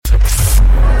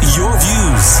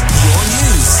Your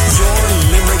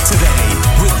Limerick Today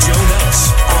with Joe Nash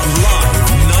on Live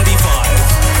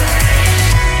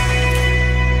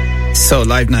 95. So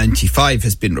Live 95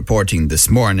 has been reporting this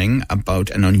morning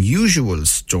about an unusual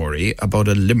story about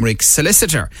a Limerick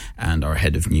solicitor. And our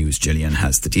head of news, Gillian,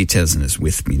 has the details and is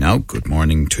with me now. Good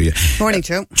morning to you. Morning,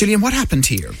 Joe. Gillian, what happened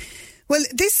here? Well,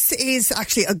 this is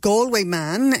actually a Galway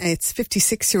man. It's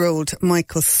 56-year-old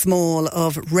Michael Small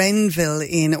of Renville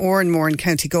in Oranmore in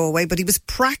County Galway, but he was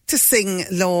practising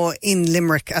law in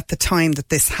Limerick at the time that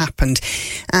this happened.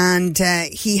 And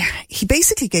he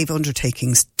basically gave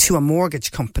undertakings to a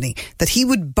mortgage company that he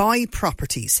would buy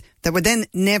properties that were then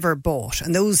never bought.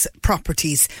 And those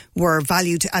properties were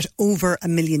valued at over €1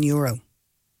 million.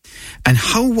 And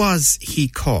how was he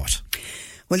caught?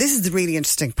 Well, this is the really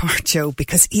interesting part, Joe,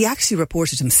 because he actually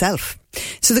reported himself.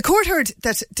 So the court heard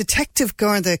that Detective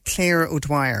Garda Claire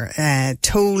O'Dwyer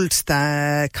told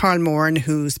Carl Moran,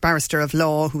 who's barrister of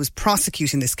law, who was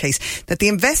prosecuting this case, that the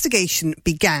investigation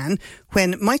began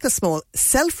when Michael Small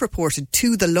self-reported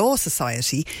to the Law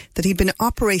Society that he'd been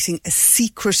operating a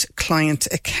secret client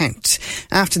account.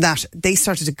 After that, they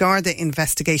started a Garda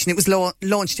investigation. It was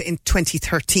launched in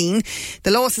 2013.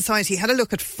 The Law Society had a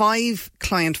look at 5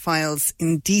 client files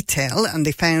in detail, and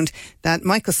they found that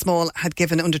Michael Small had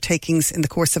given undertakings in the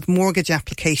course of mortgage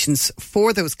applications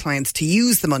for those clients to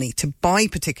use the money to buy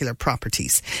particular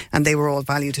properties, and they were all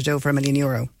valued at over €1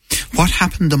 million. What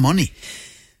happened to money?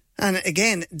 And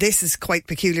again, this is quite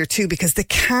peculiar too, because they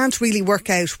can't really work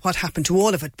out what happened to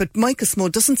all of it. But Michael Small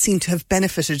doesn't seem to have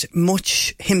benefited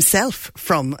much himself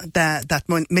from that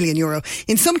 €1 million.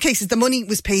 In some cases, the money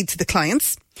was paid to the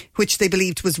clients, which they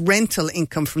believed was rental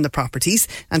income from the properties,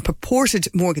 and purported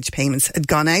mortgage payments had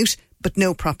gone out, but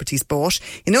no properties bought.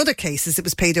 In other cases, it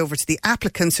was paid over to the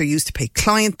applicants or used to pay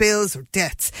client bills or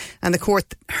debts. And the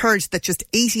court heard that just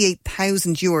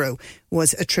 €88,000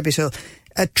 was attributable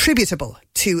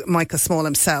to Michael Small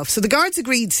himself. So the guards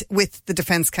agreed with the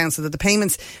Defence Counsel that the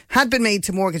payments had been made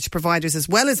to mortgage providers as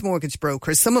well as mortgage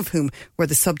brokers, some of whom were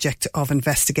the subject of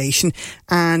investigation.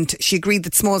 And she agreed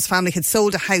that Small's family had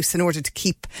sold a house in order to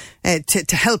keep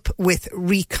to help with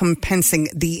recompensing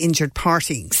the injured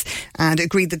parties, and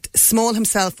agreed that Small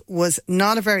himself was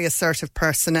not a very assertive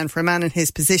person, and for a man in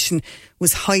his position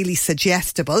was highly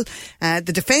suggestible. The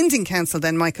defending counsel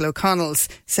then, Michael O'Connell's,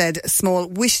 said Small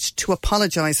wished to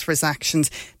apologise for his actions,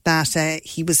 that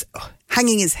he was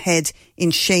hanging his head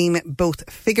in shame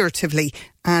both figuratively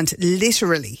and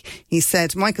literally. He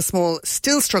said Michael Small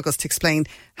still struggles to explain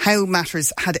how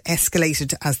matters had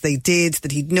escalated as they did,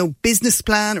 that he'd no business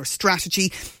plan or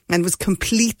strategy and was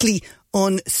completely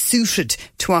unsuited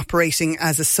to operating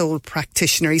as a sole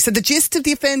practitioner. He said the gist of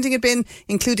the offending had been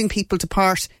inducing people to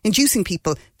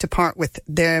part with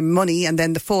their money, and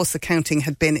then the false accounting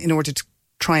had been in order to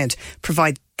try and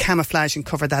provide camouflage and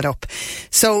cover that up.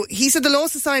 So he said the Law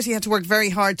Society had to work very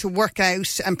hard to work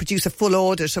out and produce a full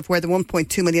audit of where the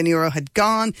 €1.2 million had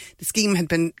gone. The scheme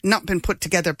had not been put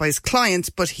together by his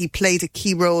client, but he played a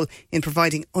key role in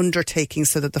providing undertakings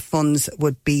so that the funds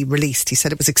would be released. He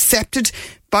said it was accepted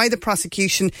by the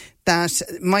prosecution that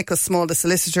Michael Small, the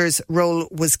solicitor's role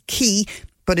was key,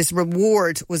 but his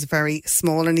reward was very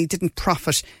small and he didn't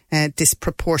profit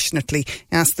disproportionately. He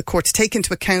asked the court to take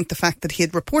into account the fact that he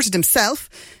had reported himself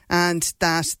and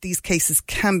that these cases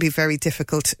can be very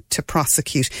difficult to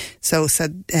prosecute. So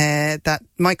said that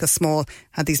Michael Small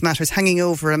had these matters hanging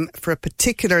over him for a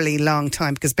particularly long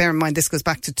time, because bear in mind this goes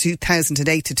back to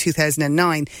 2008 to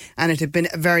 2009, and it had been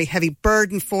a very heavy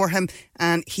burden for him,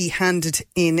 and he handed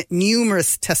in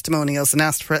numerous testimonials and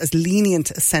asked for as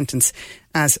lenient a sentence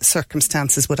as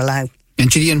circumstances would allow.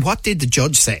 And Gillian, what did the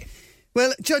judge say?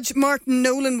 Well, Judge Martin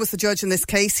Nolan was the judge in this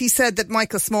case. He said that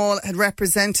Michael Small had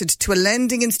represented to a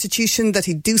lending institution that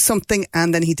he'd do something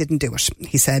and then he didn't do it.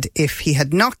 He said if he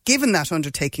had not given that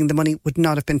undertaking, the money would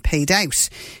not have been paid out.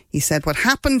 He said what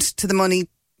happened to the money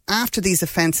after these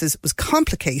offences was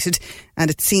complicated, and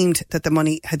it seemed that the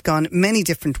money had gone many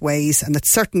different ways and that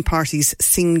certain parties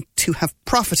seemed to have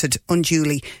profited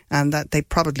unduly and that they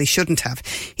probably shouldn't have.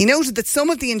 He noted that some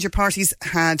of the injured parties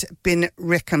had been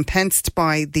recompensed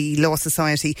by the Law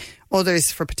Society,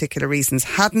 others for particular reasons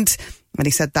hadn't, and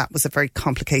he said that was a very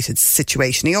complicated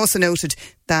situation. He also noted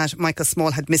that Michael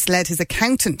Small had misled his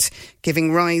accountant,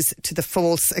 giving rise to the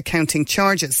false accounting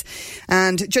charges.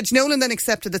 And Judge Nolan then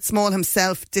accepted that Small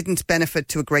himself didn't benefit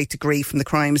to a great degree from the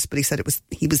crimes, but he said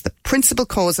he was the principal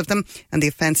cause of them and the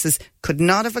offences could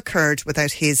not have occurred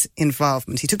without his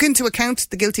involvement. He took into account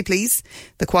the guilty pleas,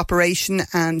 the cooperation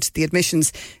and the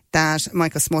admissions that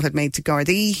Michael Small had made to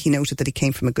Gardaí. He noted that he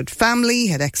came from a good family,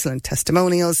 had excellent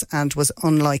testimonials and was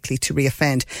unlikely to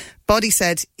reoffend. But he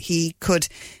said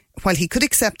while he could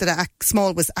accept that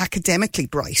Small was academically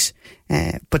bright,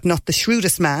 but not the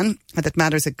shrewdest man, and that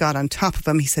matters had got on top of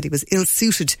him, he said he was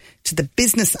ill-suited to the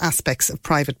business aspects of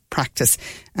private practice.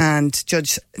 And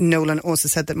Judge Nolan also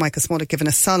said that Michael Small had given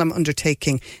a solemn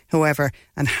undertaking, however,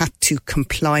 and had to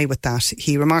comply with that.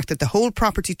 He remarked that the whole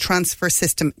property transfer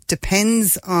system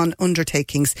depends on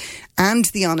undertakings and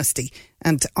the honesty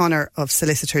and honour of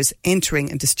solicitors entering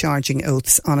and discharging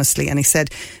oaths honestly. And he said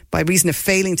by reason of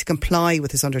failing to comply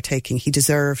with his undertaking, he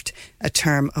deserved a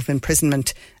term of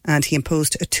imprisonment, and he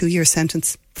imposed a 2-year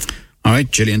sentence. All right,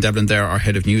 Gillian Devlin there, our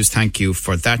head of news. Thank you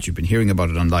for that. You've been hearing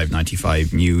about it on Live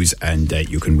 95 News, and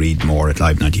you can read more at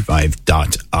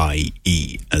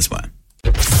live95.ie as well.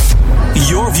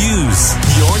 Your views,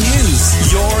 your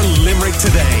news, your Limerick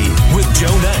Today with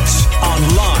Joe Nash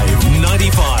on Live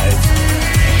 95.